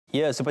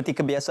Ya, seperti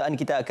kebiasaan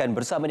kita akan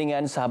bersama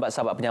dengan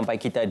sahabat-sahabat penyampai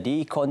kita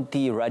di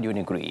Konti Radio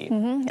Negeri.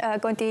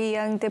 Konti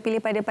yang terpilih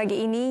pada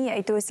pagi ini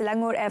iaitu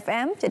Selangor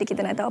FM. Jadi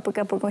kita nak tahu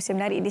apakah perkongsian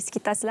menarik di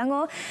sekitar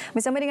Selangor.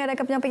 Bersama dengan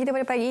rakan penyampai kita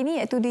pada pagi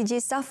ini iaitu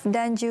DJ Saf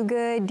dan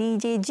juga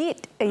DJ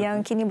Jit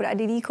yang kini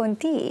berada di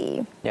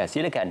Konti. Ya,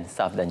 silakan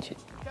Saf dan Jit.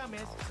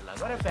 Khamis,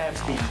 Selangor FM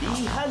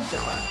pilihan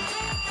tepat.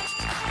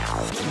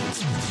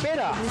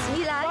 Perak,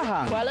 Sembilan,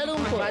 Pahang, Kuala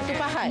Lumpur, Batu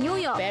Pahat, New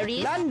York,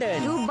 Paris, London,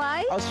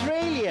 Dubai,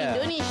 Australia,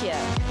 Indonesia.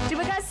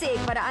 Terima kasih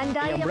kepada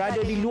anda yang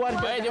berada di luar.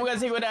 Baik, terima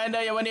kasih kepada anda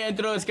yang mana yang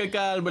terus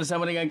kekal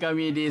bersama dengan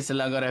kami di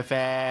Selangor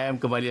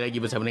FM. Kembali lagi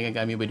bersama dengan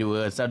kami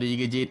berdua, Saf dan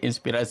juga Jit,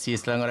 inspirasi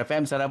Selangor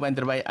FM, sarapan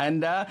terbaik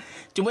anda.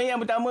 Cuma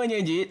yang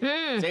pertamanya, Jit,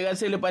 saya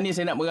rasa lepas ni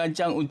saya nak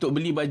merancang untuk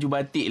beli baju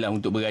batik lah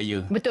untuk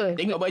beraya. Betul.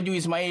 Tengok baju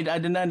Ismail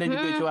Adnan dan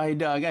juga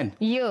Syuhaidah kan?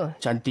 Ya.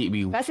 Cantik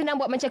biru. Rasa nak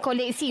buat macam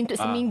koleksi untuk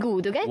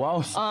seminggu tu kan?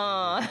 Wow.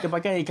 Kita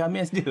pakai hari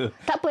Khamis dia.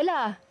 Tak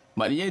apalah.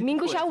 Maknanya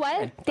Minggu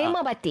Syawal,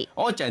 tema batik.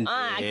 Oh,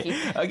 cantik.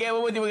 Okey. Apa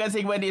pun terima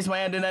kasih kepada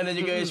Ismail Adnan dan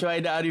juga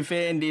Syuhaidah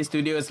Arifin di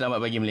studio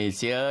Selamat Pagi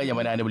Malaysia, yang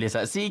mana anda boleh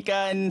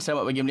saksikan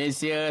Selamat Pagi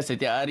Malaysia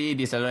setiap hari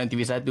di saluran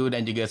TV1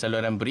 dan juga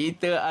saluran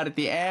Berita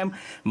RTM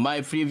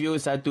My Freeview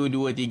 1,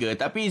 2, 3.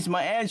 Tapi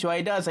Ismail,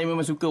 Syuhaidah, saya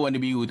memang suka warna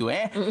biru tu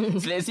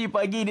Seleksi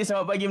pagi di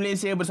Selamat Pagi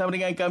Malaysia bersama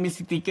dengan kami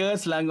seketika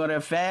Selangor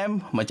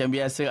FM. Macam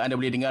biasa anda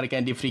boleh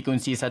dengarkan di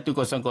frekuensi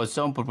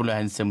 100.9.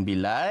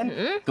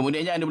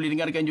 Kemudiannya anda boleh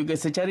dengarkan juga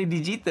secara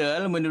digital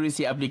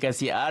menerusi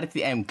aplikasi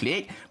RTM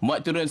Click,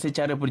 muat turun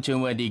secara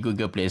percuma di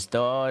Google Play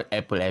Store,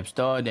 Apple App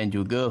Store dan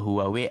juga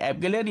Huawei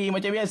App Gallery.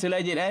 Macam biasalah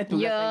Jit,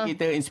 tugasan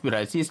kita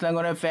inspirasi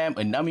Selangor FM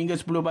 6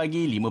 hingga 10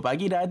 pagi, 5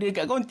 pagi dah ada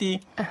kat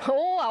Konti.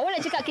 Oh, awak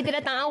nak cakap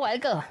kita datang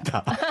awal ke?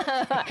 Tak.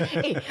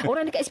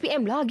 Orang dekat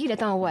SPM lagi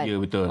datang awal. Ya,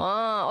 betul.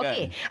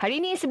 Okey. Hari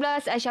ni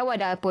 11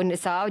 Syawal dah pun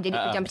Saw. Jadi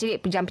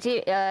pejam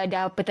pecilik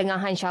dah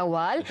pertengahan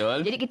Syawal.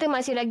 Betul. Jadi kita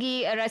masih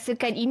lagi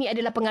rasakan ini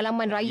adalah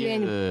pengalaman raya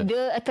yang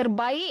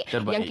terbaik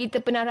yang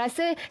kita pernah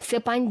rasa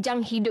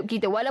sepanjang hidup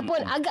kita.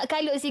 Walaupun agak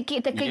kalut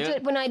sikit,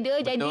 terkejut pun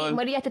ada. Jadi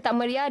meriah tetap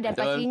meriah. Dan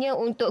pastinya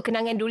untuk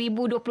kenangan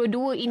 2022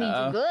 ini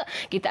juga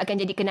kita akan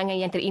jadi kenangan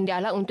yang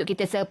terindah lah untuk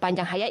kita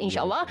sepanjang hayat,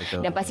 insyaAllah.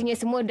 Dan pastinya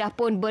semua dah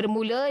pun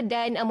bermula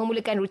dan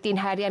memulakan rutin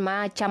harian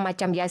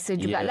macam-macam biasa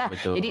jugalah.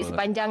 Jadi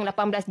sepanjang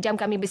 18 jam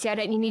kami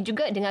bersiaran ini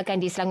juga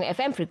dengarkan di Selangor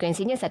FM,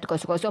 frekuensinya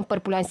 100.9.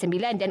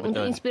 Dan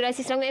untuk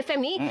inspirasi Selangor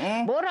FM ni,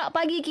 borak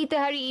pagi kita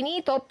hari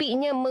ini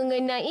topiknya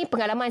mengenai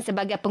pengalaman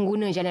sebagai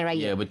pengguna jalan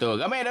raya. Ya,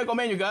 betul. Ramai ada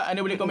komen juga.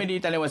 Anda boleh komen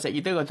di talian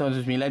WhatsApp kita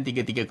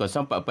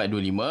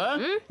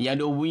 0933044425. Yang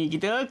ada hubungi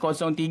kita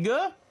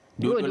 03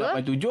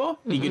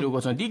 2287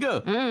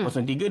 3203 03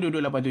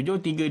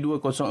 2287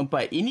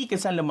 3204. Ini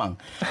kesan lemang.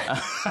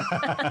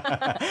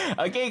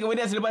 Okey,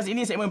 kemudian selepas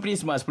ini segmen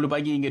Prisma 10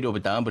 pagi hingga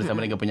 2 petang bersama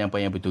dengan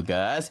penyampai yang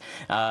bertugas.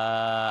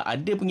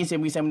 Ada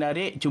pengisian-pengisian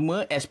menarik.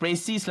 Cuma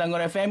ekspresi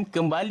Selangor FM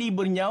kembali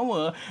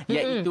bernyawa,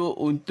 iaitu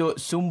untuk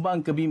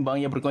sumbang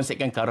kebimbang yang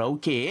berkonsepkan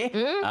karaoke.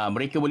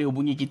 Mereka boleh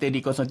hubungi kita di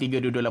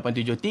 03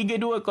 2287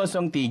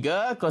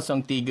 3203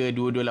 03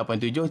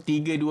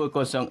 2287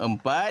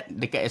 3204.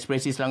 Dekat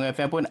ekspresi Selangor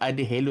FM pun ada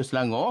Hello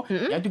Selangor.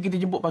 Yang tu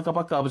kita jemput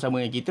pakar-pakar bersama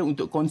dengan kita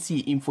untuk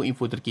kongsi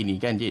info-info terkini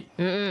kan, Jit?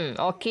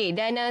 Okey,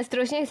 dan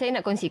seterusnya saya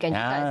nak kongsikan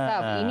juga,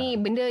 Saf. Ini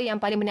benda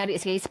yang paling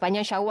menarik sekali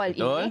sepanjang Syawal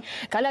ini.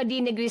 Kalau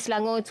di negeri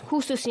Selangor,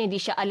 khususnya di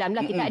Shah Alam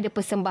lah, kita ada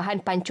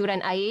persembahan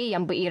pancuran air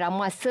yang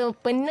berirama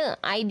sempena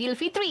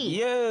Aidilfitri.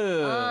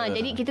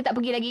 Jadi kita tak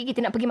pergi lagi, kita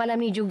nak pergi malam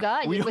ni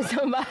juga. Jadi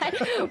persembahan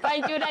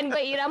pancuran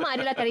berirama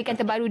adalah tarikan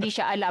terbaru di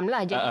Shah Alam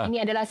lah. Jadi ini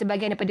adalah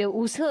sebahagian daripada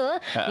usaha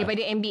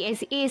daripada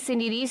MBSA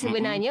sendiri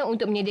sebenarnya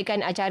untuk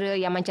menyediakan acara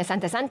yang macam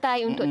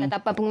santai-santai untuk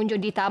tatapan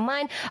pengunjung di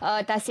Taman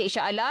Tasik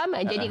Shah Alam.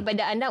 Jadi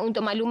kepada anda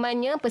untuk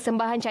maklumannya,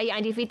 persembahan cahaya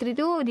Aidilfitri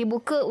tu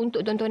dibuka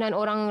untuk tontonan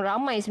orang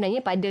ramai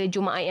sebenarnya pada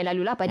Jumaat yang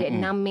lalu lah, pada 6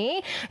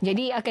 Mei.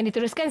 Jadi akan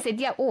diteruskan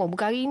setiap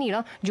bukan hari ni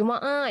lah,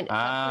 Jumaat,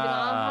 Sabtu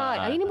dengan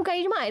Ahad. Hari ni bukan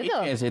hari Jumaat ke?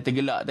 Saya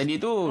tergelak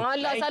tadi tu.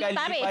 Alah, salah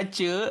tarik.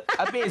 Baca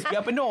habis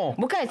biar penuh.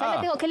 Bukan,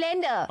 salah tengok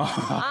kalender.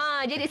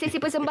 Jadi sesi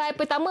persembahan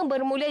pertama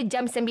bermula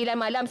jam 9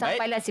 malam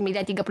sampailah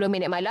 9.30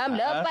 malam.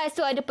 Lepas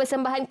tu ada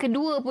persembahan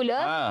kedua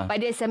pula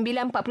pada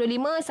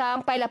 9.45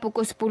 sampailah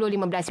pukul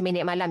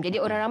 10.15 malam. Jadi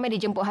orang ramai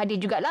dijemput hadir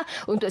jugalah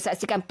untuk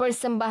saksikan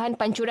persembahan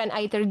pancuran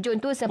air terjun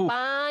tu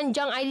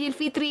sepanjang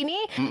Aidilfitri ni.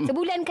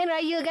 Sebulan kan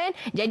raya kan.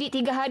 Jadi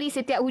 3 hari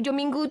setiap hujung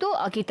minggu tu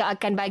kita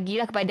akan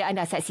bagilah kepada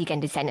anda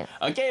saksikan di sana.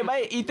 Okey,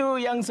 baik, itu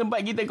yang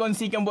sempat kita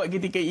kongsikan buat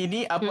ketika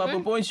ini.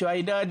 Apa-apa pun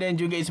Syuhaidah dan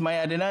juga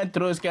Ismail Adnan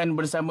teruskan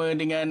bersama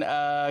dengan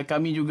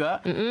kami juga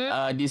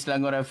di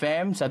Selangor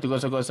FM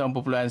 100.9.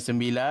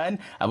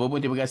 Apa pun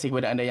terima kasih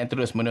kepada anda yang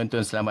terus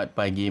menonton Selamat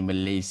Pagi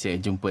Malaysia.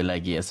 Jumpa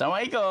lagi.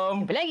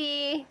 Assalamualaikum. Jumpa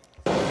lagi.